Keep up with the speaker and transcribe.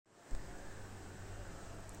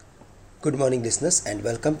Good morning, listeners, and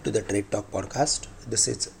welcome to the Trade Talk podcast. This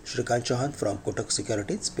is Shrikant Chouhan from Kotak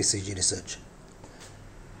Securities PCG Research.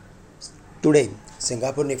 Today,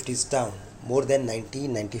 Singapore Nifty is down more than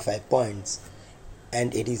 95 points,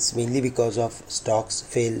 and it is mainly because of stocks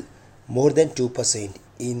fell more than 2%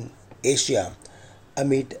 in Asia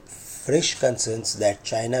amid fresh concerns that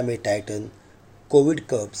China may tighten COVID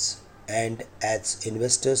curbs and as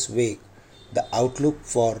investors weigh the outlook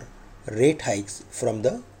for rate hikes from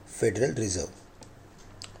the Federal Reserve.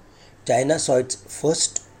 China saw its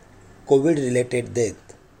first COVID related death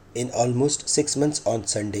in almost 6 months on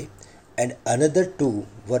Sunday, and another two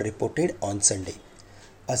were reported on Sunday.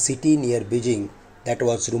 A city near Beijing that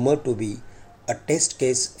was rumored to be a test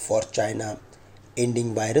case for China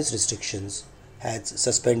ending virus restrictions has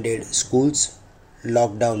suspended schools,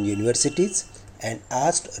 locked down universities, and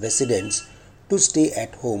asked residents to stay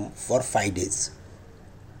at home for 5 days.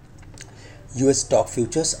 US stock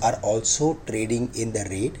futures are also trading in the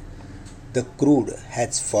red. The crude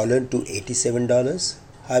has fallen to $87.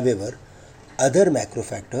 However, other macro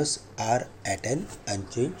factors are at an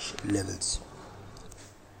unchanged levels.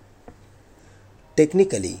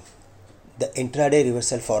 Technically, the intraday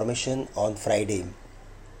reversal formation on Friday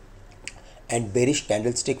and bearish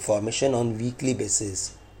candlestick formation on weekly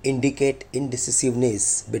basis indicate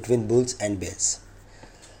indecisiveness between bulls and bears.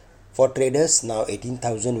 For traders, now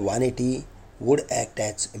 18,180 would act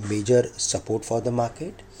as major support for the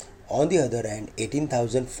market. On the other hand,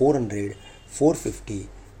 18,400, 450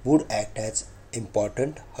 would act as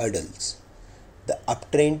important hurdles. The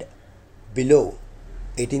uptrend below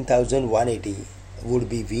 18,180 would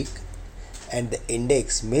be weak, and the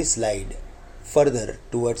index may slide further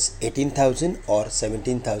towards 18,000 or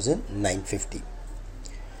 17,950.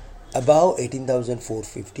 Above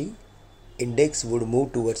 18,450, index would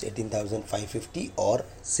move towards 18,550 or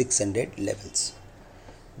 600 levels.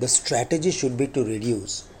 The strategy should be to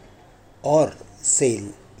reduce or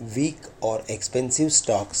sell weak or expensive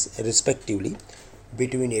stocks respectively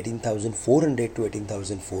between 18,400 to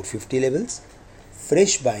 18,450 levels.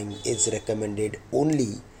 Fresh buying is recommended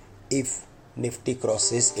only if Nifty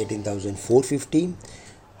crosses 18,450.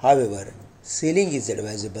 However, selling is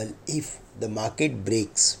advisable if the market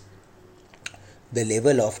breaks the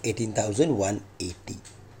level of 18,180.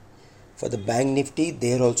 For the Bank Nifty,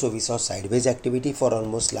 there also we saw sideways activity for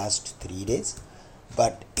almost last 3 days,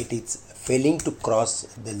 but it is failing to cross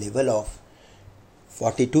the level of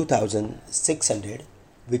 42,600,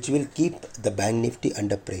 which will keep the Bank Nifty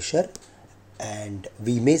under pressure, and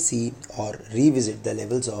we may see or revisit the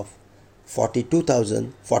levels of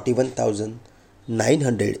 42,000,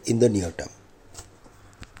 41,900 in the near term.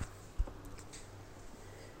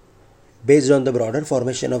 Based on the broader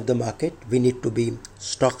formation of the market, we need to be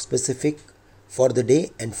stock specific for the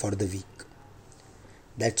day and for the week.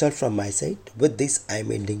 That's all from my side. With this, I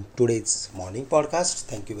am ending today's morning podcast.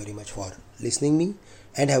 Thank you very much for listening me,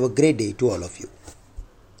 and have a great day to all of you.